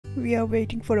We are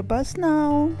waiting for a bus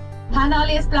now. Haben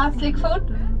alle ein Plätzchen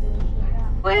gefunden?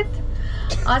 Gut.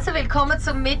 Also willkommen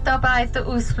zum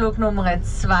Mitarbeiterausflug Nummer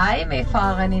 2. Wir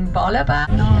fahren in Ballenberg.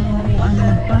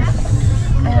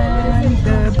 And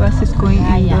the bus is going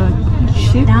in the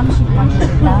ship.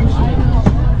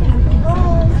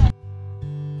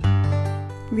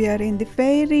 We are in the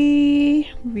ferry.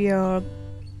 We are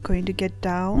going to get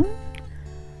down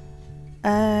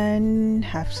and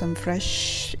have some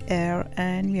fresh air,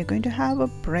 and we are going to have a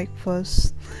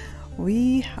breakfast.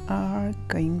 We are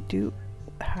going to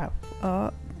have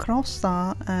a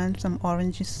croissant and some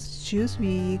orange juice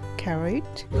we carried.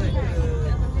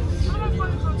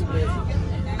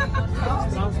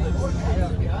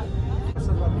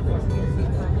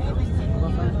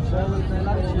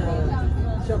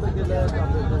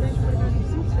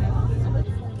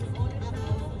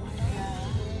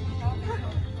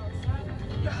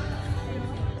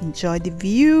 Enjoy the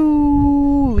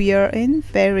view. We are in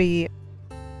ferry.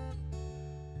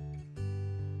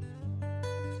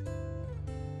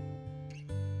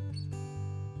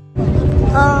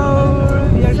 Oh,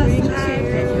 we are going to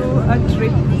a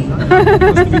trip.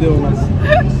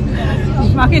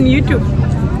 Ich mache in YouTube.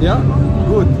 Ja,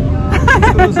 gut.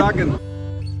 Was soll ich sagen?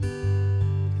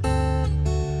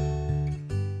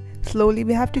 Slowly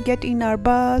we have to get in our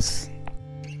bus.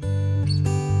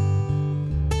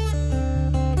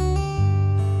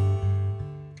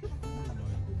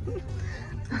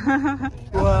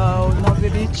 Wow, now we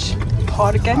reach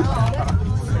Horgen.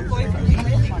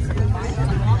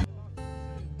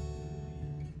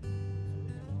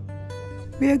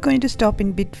 We are going to stop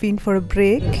in between for a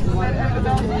break.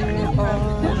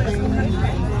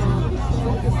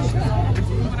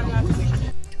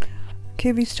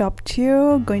 Okay, we stopped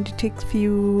here. Going to take a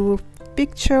few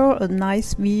pictures, a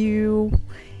nice view.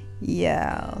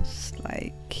 Yes,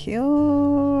 like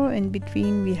here in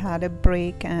between we had a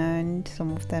break and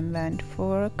some of them went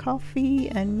for a coffee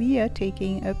and we are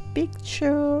taking a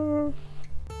picture.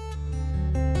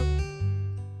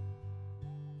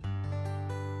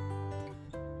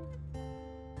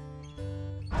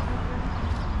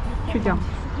 Küçük.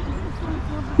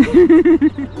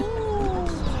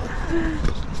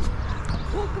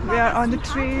 We are on the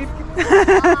trip.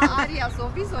 Arya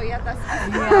sowieso, ja, das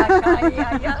ist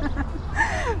Ja.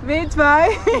 Wir zwei.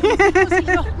 muss ich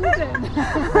noch googeln.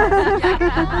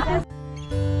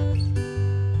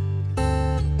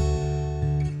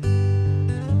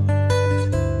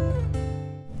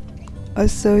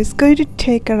 So it's going to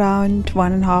take around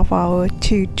 1.5 hours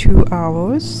to 2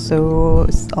 hours, so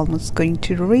it's almost going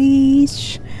to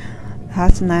reach.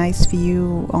 Has a nice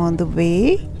view on the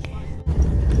way.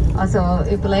 Also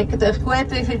überlegt euch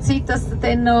gut, wie viel Zeit das ihr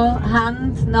denn noch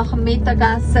habt nach dem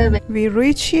Mittagessen. We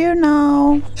reach here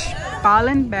now.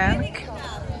 Ballenberg.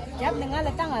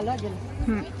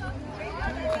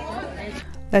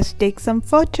 Let's take some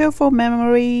photo for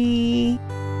memory.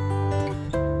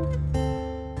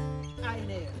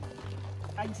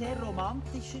 Ein sehr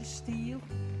romantischer Stil.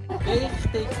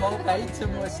 Richtig, voll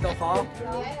beizen muss doch an.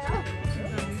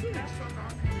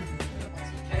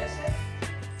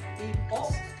 Im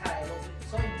Ostteil,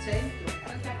 so im Zentrum.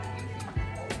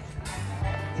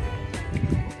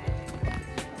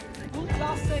 Und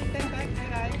lasse in den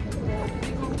Bäckerei.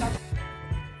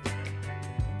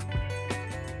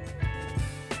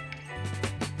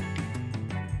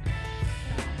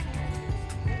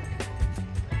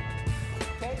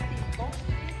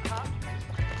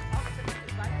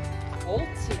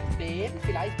 Holzbeeren,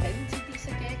 vielleicht kennen Sie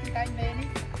diese Gegend ein wenig.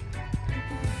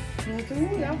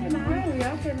 Ja,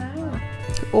 genau.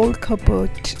 The old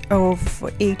cupboard of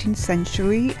 18th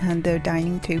century and the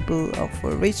dining table of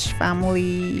a rich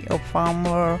family, a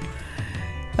farmer.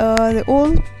 The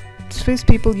old Swiss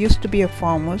people used to be a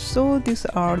farmer, so these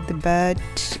are the bed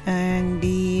and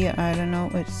the, I don't know,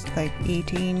 it's like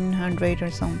 1800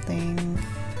 or something.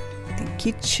 The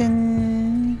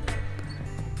kitchen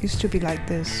used to be like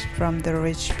this from the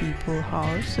rich people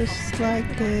houses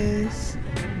like this.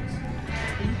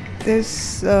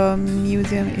 This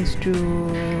museum is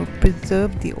to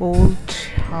preserve the old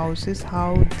houses,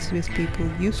 how the Swiss people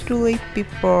used to live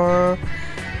before,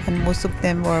 and most of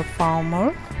them were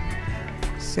farmer,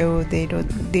 so they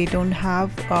don't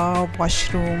have a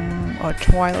washroom or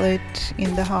toilet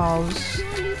in the house.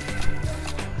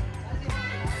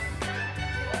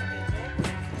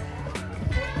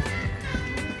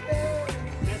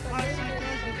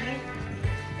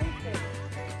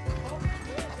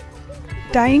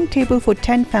 Dining table for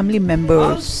 10 family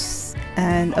members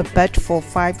and a bed for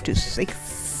 5 to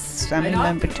 6 family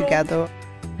members together.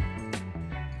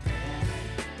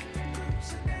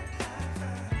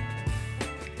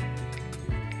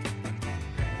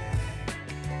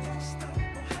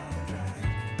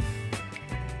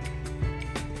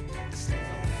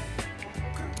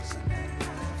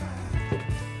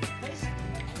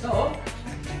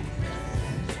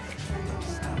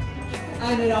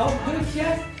 eine Raumküche.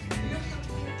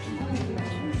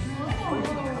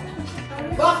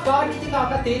 Mach gar nicht, ich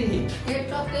habe den hin.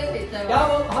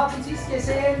 Jawohl, haben Sie es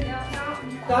gesehen?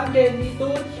 Dann gehen wir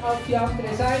durch auf die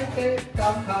andere Seite,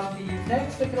 dann kam die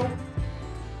nächste Gruppe.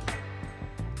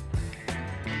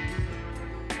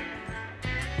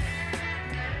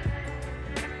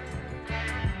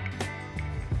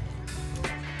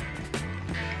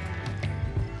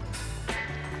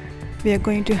 We are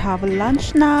going to have a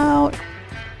lunch now.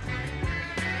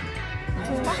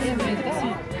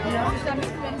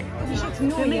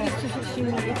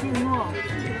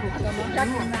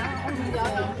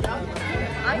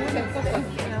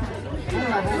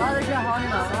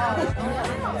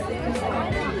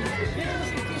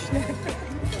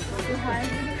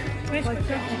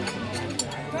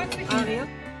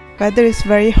 Weather is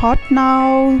very hot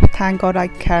now. Thank God I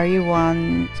carry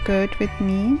one skirt with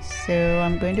me, so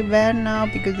I'm going to wear now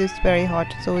because it's very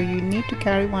hot. So you need to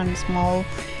carry one small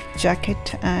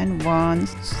jacket and one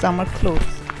summer clothes.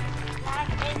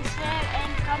 Like, share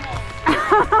and comment.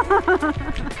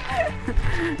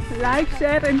 Like,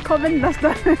 share and comment. Like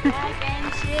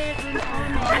and share and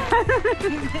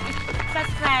comment.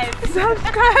 Subscribe.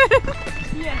 Subscribe.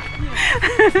 Here.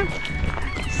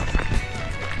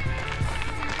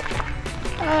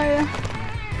 Oh, yeah.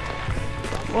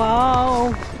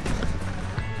 Wow.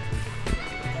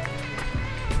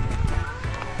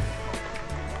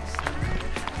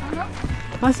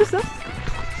 Was ist das?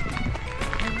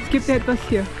 Es gibt ja etwas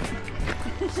hier.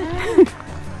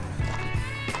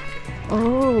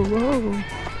 Oh, wow.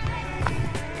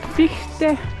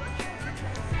 Fichte.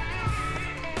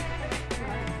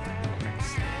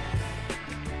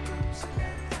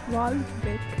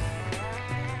 Ballenberg.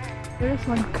 Hier ist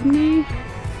ein Knie.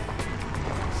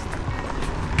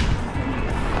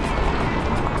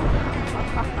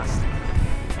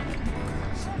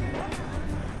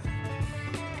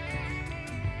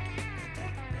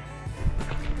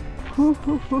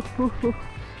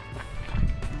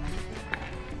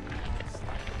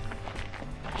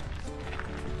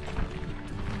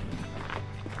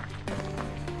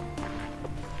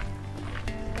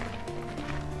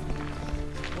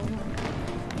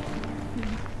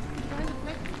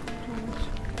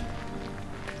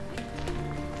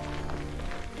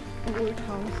 Old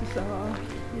houses are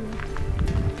here.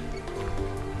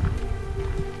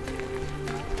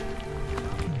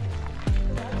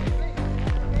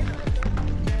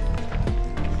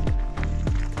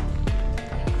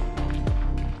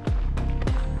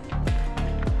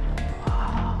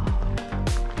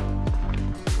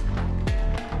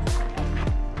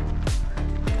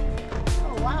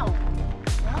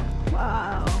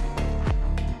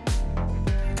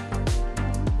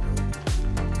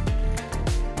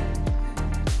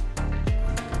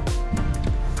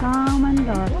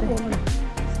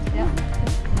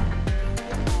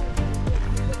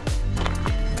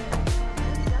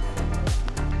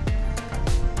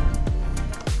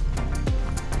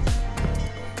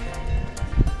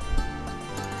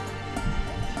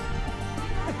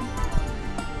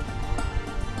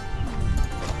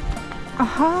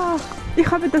 Aha,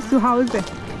 ich habe das zu Hause. Das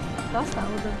da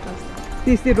oder das?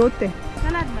 Die ist die rote.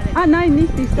 Nein, Ah nein,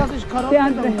 nicht die. Das ist Karotte. Die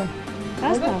andere.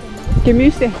 das da.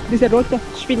 Gemüse, diese rote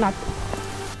Spinat.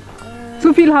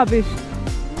 Zu viel habe ich.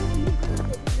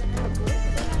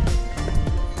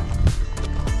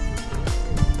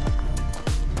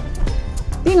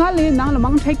 Die alle nach dem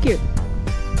Mount Hecke.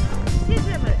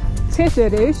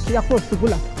 Cherish, ja, vor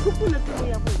Sugula.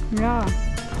 Ja.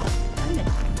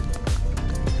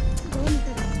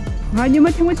 아니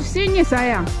뭐 정말 신이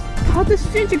사야 다들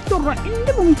신직 돌아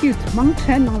인데 몽기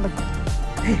망찬 나라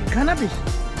Cannabis.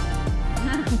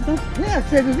 Ja,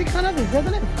 ze doen die cannabis, hè? Ich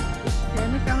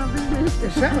kenne Cannabis.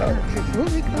 Ja, ze doen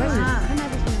die cannabis.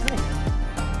 Cannabis ist weg.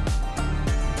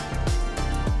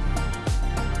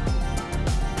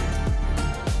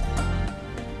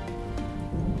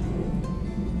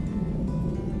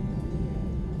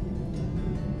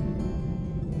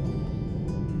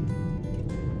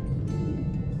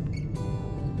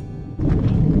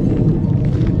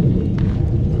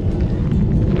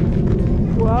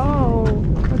 Wow,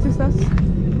 was ist das?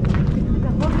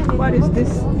 What is this?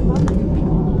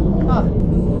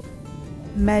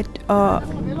 Met a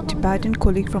Tibetan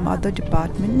colleague from other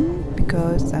department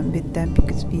because I'm with them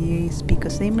because we speak the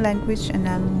same language and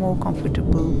I'm more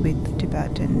comfortable with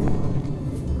Tibetan.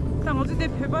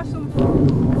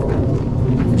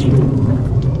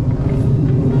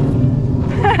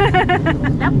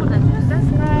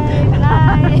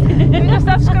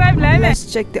 Subscribe, like.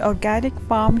 Let's check the organic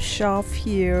farm shop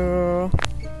here.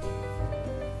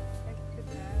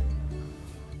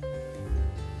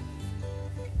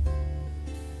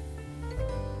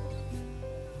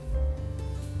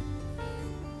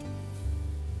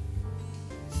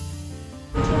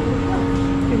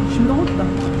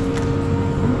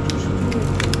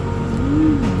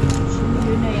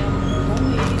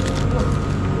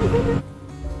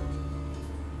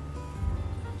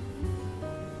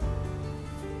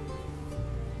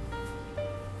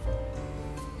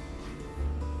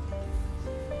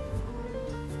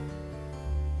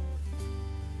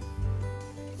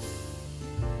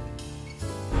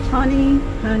 Honey,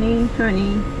 honey,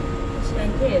 honey.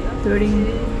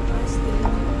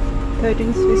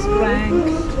 13 Swiss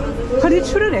francs. Hadi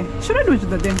şuraya. Şuraya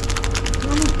ucunda de.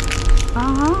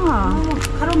 Aha.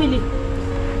 카라멜이.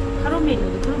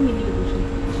 카라멜이거든. 카라멜이거든.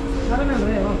 카라멜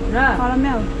왜요? 라.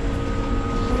 Caramel.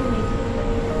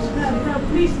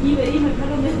 Please give me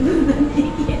caramel.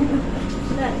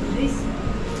 This.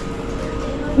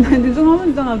 Die zo gaan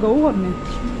we dan gaan horen.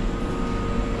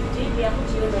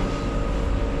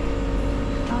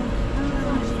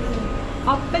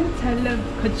 Appenzellen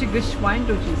küçük Schwein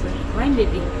durch diese. Wein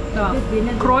dedi. Ja.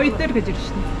 Kräuter küçük.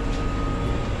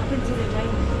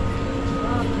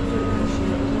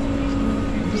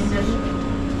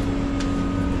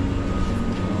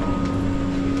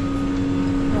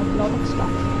 A lot of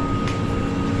stuff.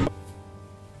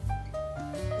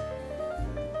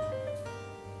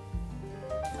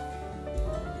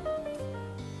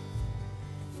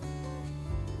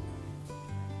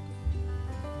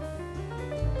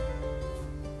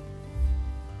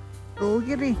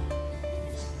 Rogeri.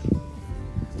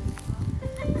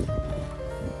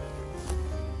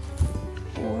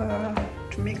 Wow,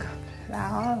 to make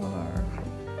flour.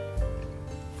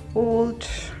 Old,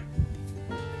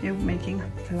 you're making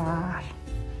flour.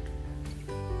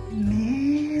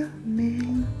 Mehl,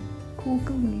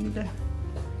 Kugelmehl.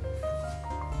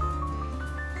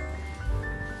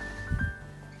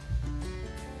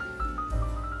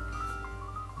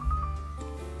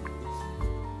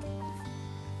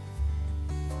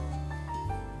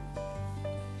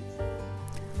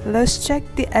 Let's check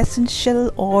the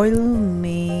essential oil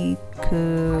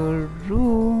maker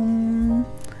room.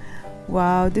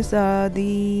 Wow, these are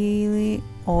the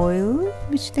oil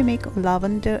which they make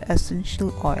lavender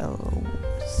essential oil.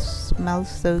 Smells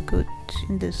so good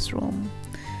in this room.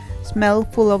 Smell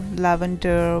full of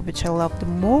lavender, which I love the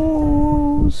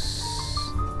most.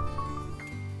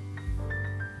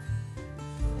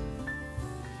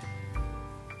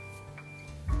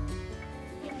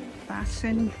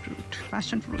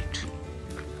 Passion fruit.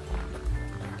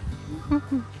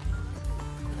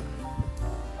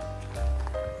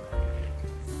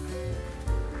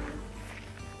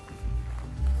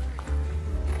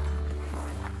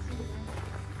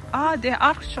 Det er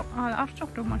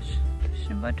artsjokk much.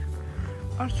 But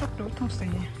artsjokk do toast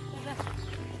here.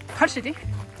 Parsley.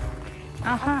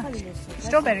 Aha.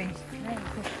 Strawberry.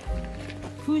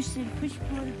 Push.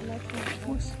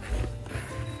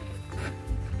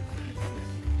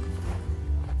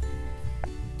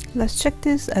 Let's check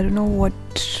this. I don't know what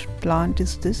plant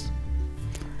is this.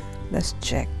 Let's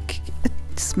check.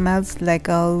 It smells like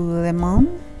a lemon.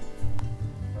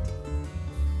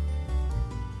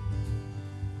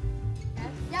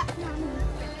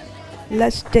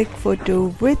 Let's take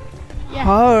photo with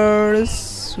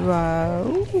horse.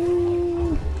 Wow.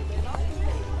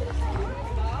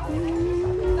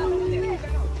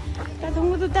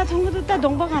 다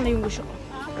동방하는 연구소.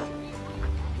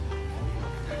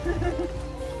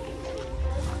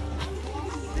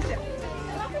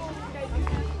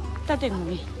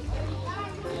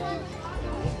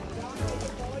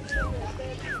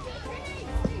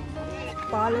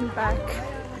 Ballenberg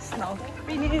is now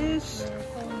finished.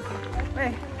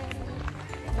 Hey,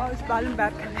 oh, it's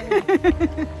Ballenberg.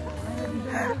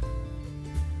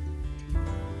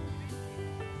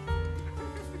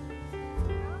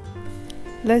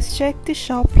 Let's check the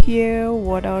shop here.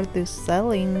 What are they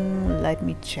selling? Let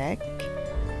me check.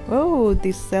 Oh,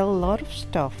 they sell a lot of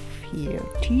stuff here.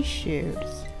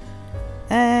 T-shirts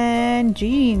and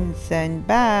jeans and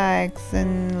bags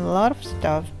and a lot of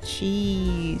stuff.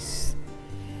 Cheese.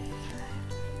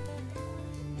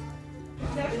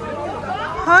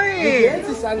 Hi.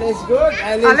 Jetzt alles gut,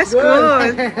 Alles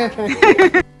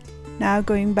gut. Now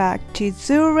going back to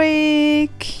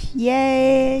Zurich.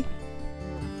 Yay.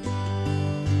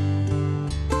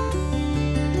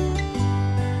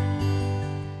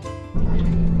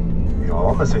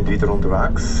 Ja, wir sind wieder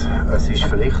unterwegs. Es ist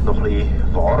vielleicht noch ein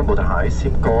bisschen warm oder heiß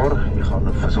im Gar. Ich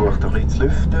habe versucht, ein bisschen zu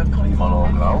lüften. Die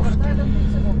Klimaanlage läuft.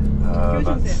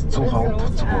 Wenn es zu kalt,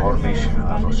 zu warm ist,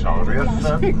 einfach schnell rufen.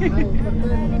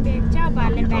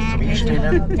 Das zum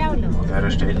Einstellen. An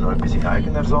dieser Stelle noch etwas in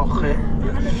eigener Sache.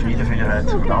 Vielen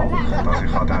herzlichen Dank, dass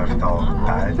ich da teilnehmen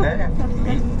durfte,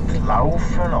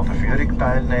 mitlaufen, an der Führung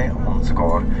teilnehmen und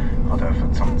sogar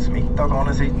zum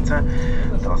Mittag sitzen.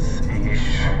 Das ist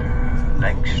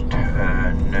längst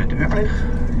nicht üblich.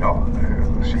 Ja,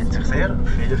 das schätze ich sehr.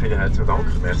 Vielen herzlichen Dank.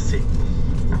 Merci.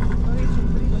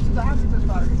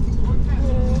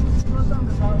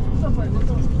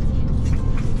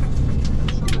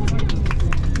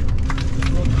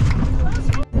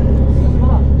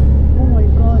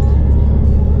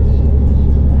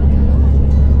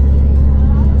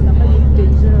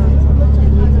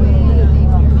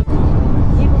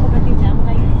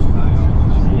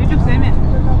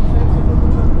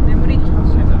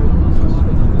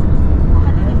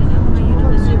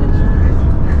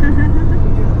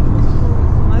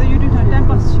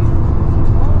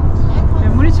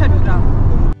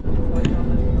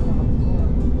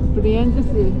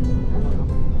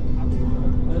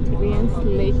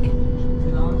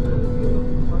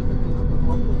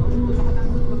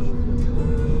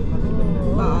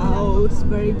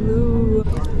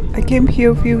 I came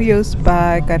here a few years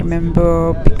back, I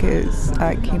remember, because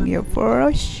I came here for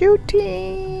a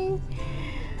shooting.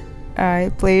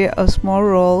 I play a small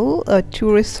role, a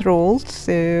tourist role,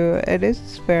 so it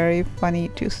is very funny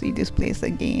to see this place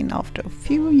again after a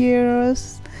few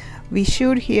years. We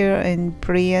shoot here in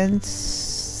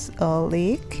Brienz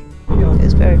Lake.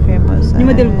 It's very famous.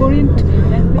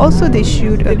 Also, they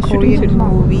shoot a Korean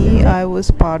movie. I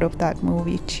was part of that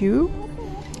movie too.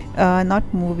 Not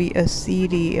movie, a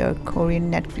CD, a Korean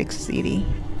Netflix CD.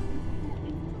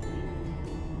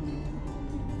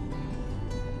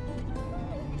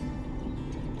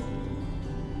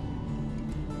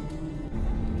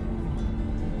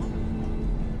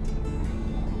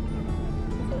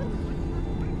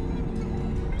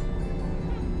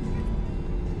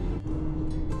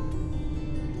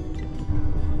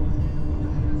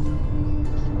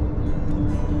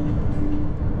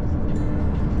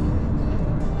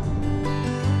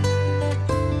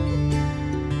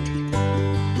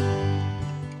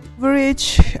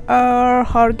 Reach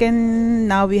Hargen.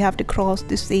 Now we have to cross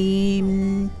the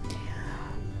same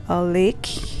lake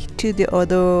to the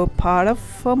other part of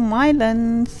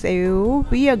Meilen. So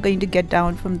we are going to get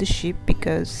down from the ship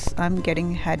because I'm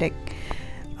getting headache.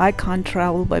 I can't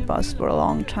travel by bus for a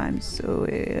long time, so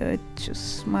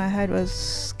just my head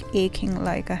was aching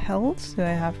like a hell, so I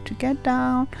have to get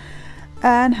down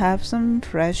and have some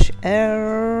fresh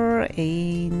air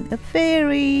in a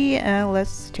ferry, and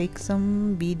let's take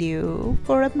some video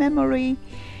for a memory.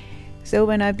 So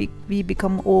when we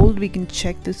become old, we can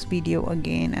check this video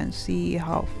again and see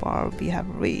how far we have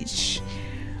reached.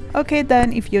 Okay,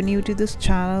 then if you're new to this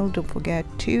channel, don't forget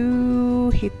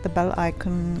to hit the bell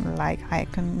icon, like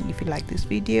icon if you like this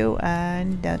video,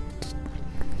 and that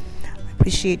I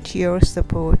appreciate your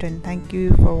support and thank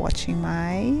you for watching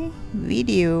my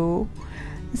video.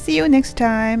 See you next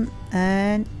time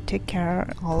and take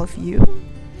care, all of you.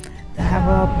 Have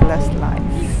a blessed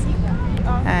life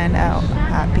and a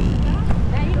happy